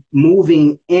and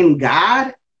moving in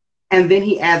God. And then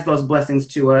he adds those blessings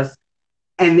to us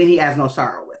and then he has no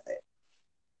sorrow with it.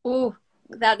 Oh,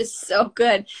 that is so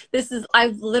good. I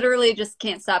literally just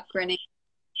can't stop grinning.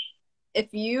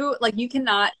 If you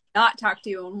cannot not talk to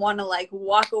you and want to like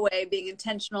walk away being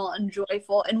intentional and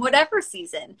joyful in whatever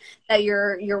season that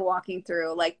you're walking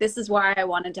through. Like, this is why I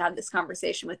wanted to have this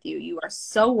conversation with you. You are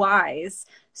so wise,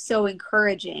 so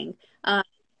encouraging.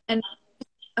 And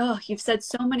you've said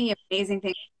so many amazing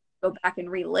things. Go back and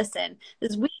re-listen.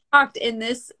 Because we talked in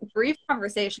this brief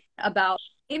conversation about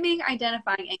naming,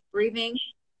 identifying, and grieving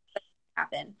what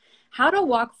happened. How to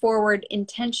walk forward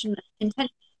intentionally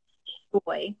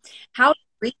joy, how to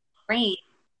reframe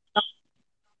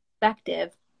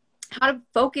perspective, how to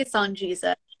focus on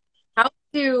Jesus, how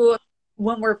to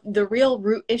when the real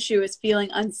root issue is feeling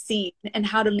unseen and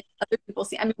how to make other people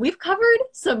see. I mean, we've covered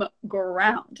some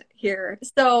ground here.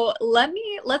 So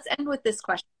let's end with this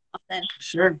question then.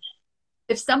 Sure.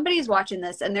 If somebody's watching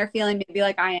this and they're feeling maybe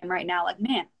like I am right now, like,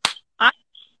 man,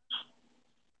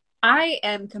 I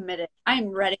am committed. I'm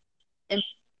ready to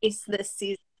embrace this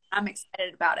season. I'm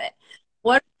excited about it.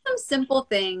 What are some simple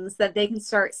things that they can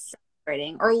start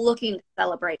celebrating or looking to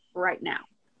celebrate right now?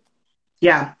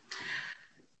 Yeah.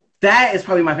 That is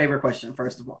probably my favorite question,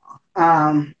 first of all.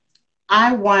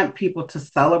 I want people to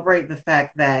celebrate the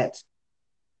fact that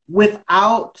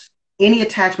without any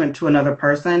attachment to another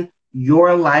person,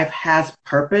 your life has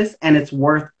purpose and it's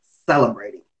worth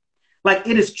celebrating. Like,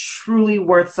 it is truly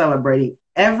worth celebrating.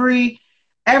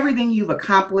 Everything you've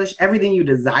accomplished, everything you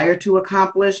desire to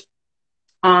accomplish,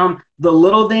 the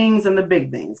little things and the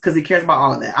big things, because he cares about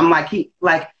all of that. I'm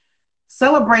like,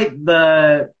 celebrate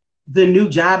the new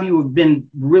job you've been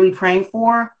really praying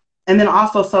for, and then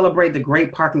also celebrate the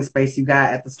great parking space you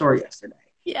got at the store yesterday.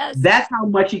 Yes. That's how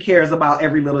much he cares about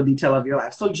every little detail of your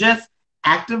life. So just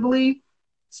actively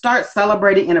start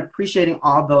celebrating and appreciating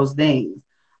all those things.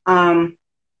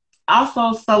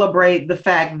 Also celebrate the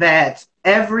fact that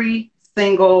every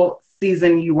single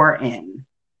season you are in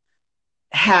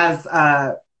has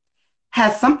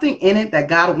something in it that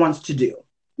God wants to do,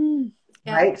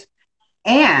 right?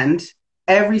 And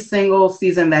every single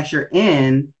season that you're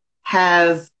in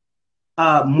has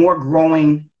more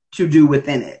growing to do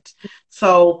within it.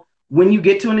 So when you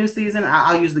get to a new season,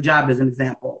 I'll use the job as an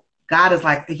example. God is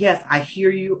like, yes, I hear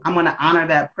you. I'm going to honor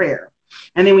that prayer.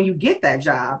 And then when you get that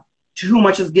job, to whom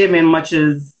much is given, much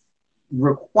is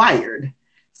required.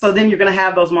 So then you're going to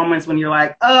have those moments when you're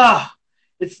like, oh,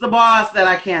 it's the boss that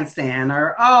I can't stand,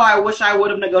 or, oh, I wish I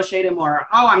would have negotiated more, or,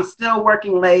 oh, I'm still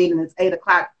working late and it's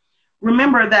 8:00.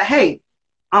 Remember that, hey,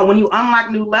 when you unlock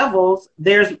new levels,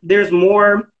 there's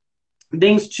more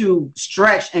things to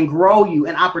stretch and grow you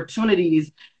and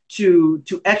opportunities to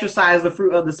exercise the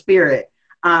fruit of the Spirit.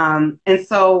 And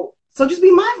so just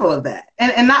be mindful of that.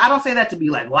 And not, I don't say that to be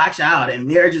like, watch out and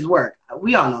marriages work.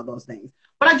 We all know those things.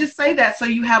 But I just say that so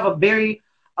you have a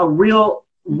real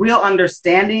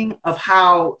understanding of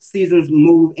how seasons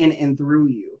move in and through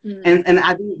you. Mm. And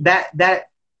I think that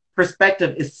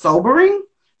perspective is sobering.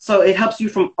 So it helps you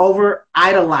from over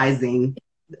idolizing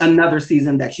another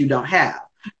season that you don't have.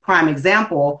 Prime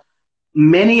example,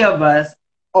 many of us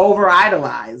over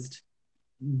idolized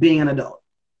being an adult.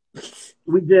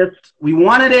 We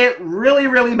wanted it really,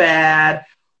 really bad.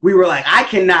 We were like, I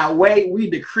cannot wait. We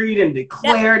decreed and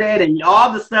declared it and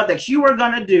all the stuff that you were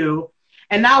going to do.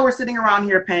 And now we're sitting around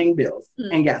here paying bills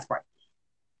and gas prices.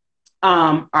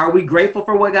 Are we grateful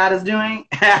for what God is doing?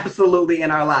 Absolutely, in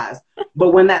our lives. But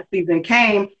when that season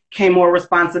came more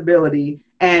responsibility.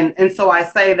 And so I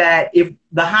say that if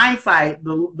the hindsight,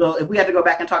 if we had to go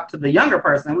back and talk to the younger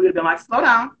person, we would have been like, slow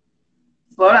down,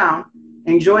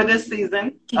 enjoy this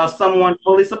season of someone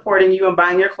fully supporting you and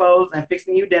buying your clothes and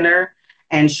fixing you dinner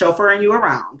and chauffeuring you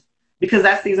around, because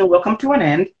that season will come to an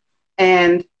end.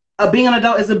 And being an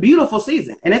adult is a beautiful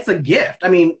season and it's a gift. I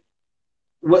mean,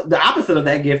 the opposite of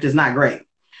that gift is not great.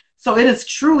 So it is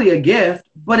truly a gift,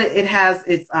 but it has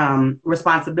its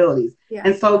responsibilities. Yeah.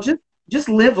 And so just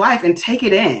live life and take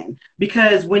it in,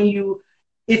 because when you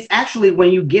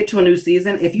get to a new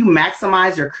season, if you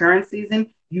maximize your current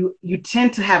season, you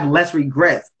tend to have less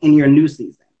regrets in your new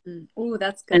season. Oh,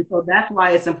 that's good. And so that's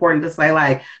why it's important to say,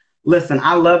 like, listen,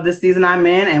 I love this season I'm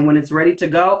in, and when it's ready to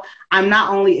go, I'm not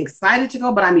only excited to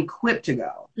go, but I'm equipped to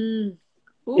go.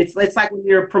 It's like when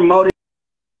you're promoted.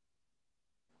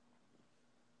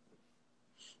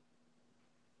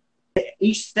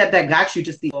 Each step that got you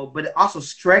to see, but it also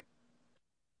stretched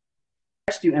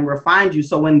you and refined you.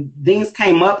 So when things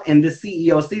came up in this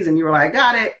CEO season, you were like,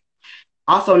 got it.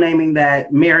 Also naming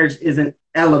that marriage isn't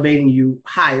elevating you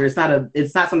higher. It's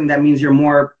not something that means you're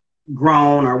more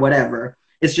grown or whatever.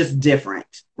 It's just different,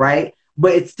 right?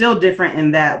 But it's still different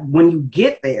in that when you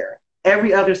get there,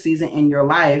 every other season in your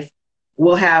life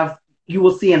you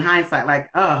will see in hindsight, like,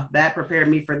 oh, that prepared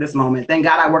me for this moment. Thank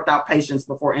God I worked out patience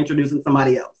before introducing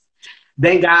somebody else.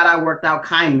 Thank God I worked out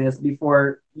kindness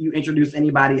before you introduce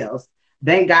anybody else.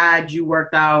 Thank God you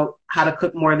worked out how to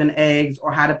cook more than eggs,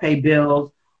 or how to pay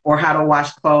bills, or how to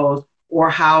wash clothes, or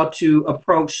how to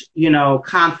approach,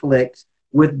 conflict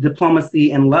with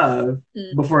diplomacy and love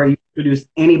before you introduce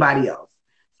anybody else.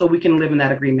 So we can live in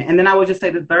that agreement. And then I would just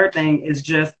say the third thing is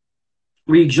just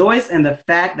rejoice in the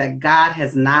fact that God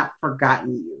has not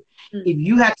forgotten you. If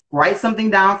you have to write something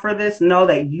down for this, know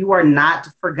that you are not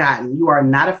forgotten. You are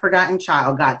not a forgotten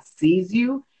child. God sees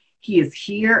you. He is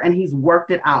here and he's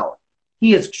worked it out.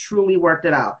 He has truly worked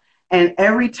it out. And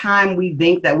every time we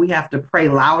think that we have to pray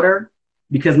louder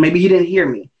because maybe he didn't hear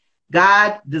me,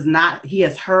 God does not, he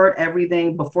has heard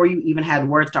everything before you even had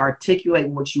words to articulate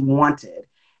what you wanted.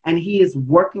 And he is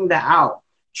working that out.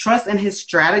 Trust in his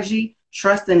strategy,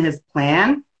 trust in his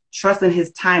plan, trust in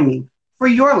his timing for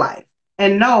your life.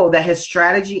 And know that his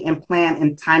strategy and plan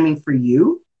and timing for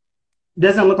you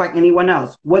doesn't look like anyone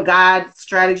else. What God's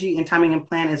strategy and timing and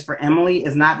plan is for Emily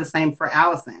is not the same for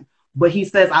Allison. But he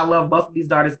says, I love both of these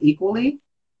daughters equally,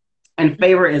 and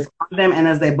favor is on them. And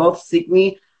as they both seek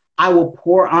me, I will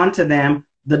pour onto them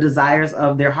the desires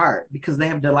of their heart because they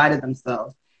have delighted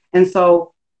themselves. And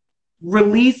so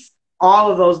release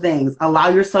all of those things. Allow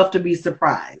yourself to be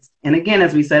surprised. And again,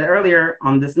 as we said earlier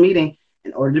on this meeting,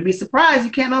 in order to be surprised,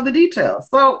 you can't know the details.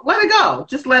 So let it go.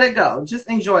 Just let it go. Just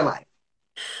enjoy life.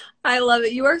 I love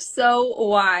it. You are so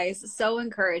wise, so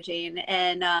encouraging,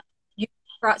 and you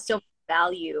brought so much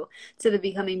value to the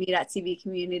Becoming Me.TV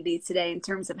community today in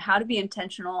terms of how to be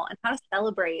intentional and how to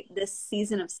celebrate this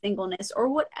season of singleness or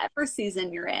whatever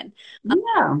season you're in.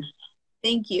 Yeah.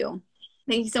 Thank you.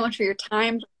 Thank you so much for your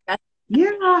time.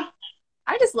 Yeah.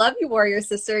 I just love you, Warrior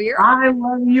Sister. I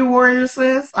love you, Warrior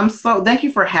Sis. Thank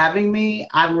you for having me.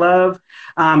 I love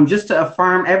just to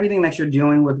affirm everything that you're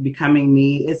doing with Becoming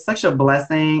Me. It's such a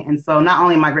blessing. And so not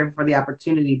only am I grateful for the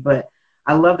opportunity, but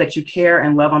I love that you care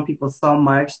and love on people so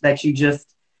much that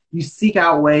you seek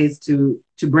out ways to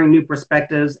bring new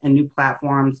perspectives and new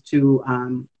platforms to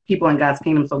people in God's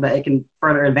kingdom so that it can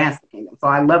further advance the kingdom. So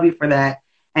I love you for that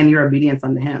and your obedience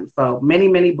unto him. So many,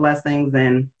 many blessings,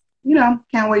 and,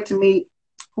 can't wait to meet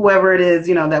whoever it is,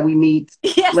 that we meet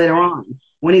later on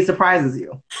when he surprises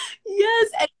you. Yes.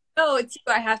 And too,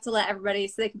 I have to let everybody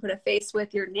so they can put a face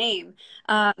with your name.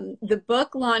 The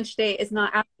book launch date is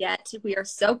not out yet. We are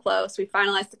so close. We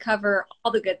finalized the cover,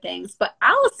 all the good things. But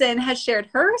Allison has shared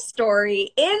her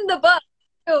story in the book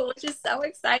too, which is so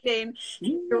exciting.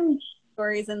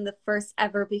 Stories in the first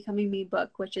ever Becoming Me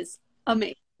book, which is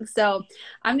amazing. So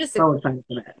I'm just so excited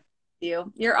for that.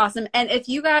 You're awesome. And if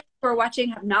you guys who are watching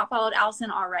have not followed Allison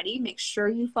already, make sure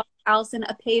you follow Allison,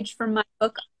 a page from my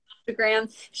book on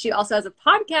Instagram. She also has a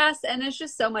podcast, and it's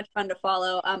just so much fun to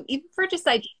follow. Even for just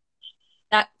that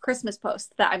Christmas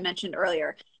post that I mentioned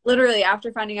earlier. Literally,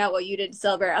 after finding out what you did to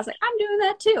celebrate, I was like, I'm doing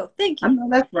that too. Thank you. I know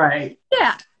that's right.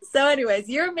 Yeah. So anyways,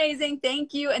 you're amazing.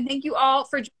 Thank you. And thank you all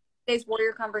for joining today's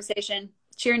Warrior Conversation.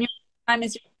 Cheering your time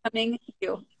as you're coming.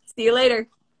 See you later.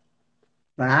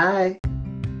 Bye.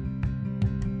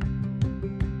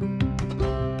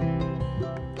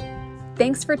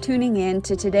 Thanks for tuning in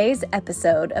to today's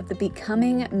episode of the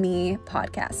Becoming Me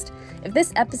podcast. If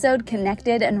this episode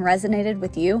connected and resonated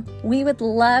with you, we would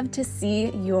love to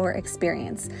see your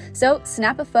experience. So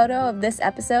snap a photo of this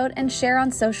episode and share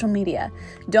on social media.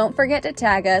 Don't forget to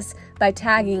tag us by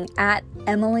tagging at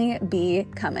Emily B.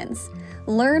 Cummins.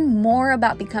 Learn more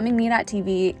about Becoming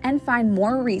Me.TV and find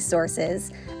more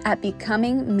resources at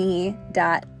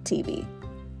becomingme.tv.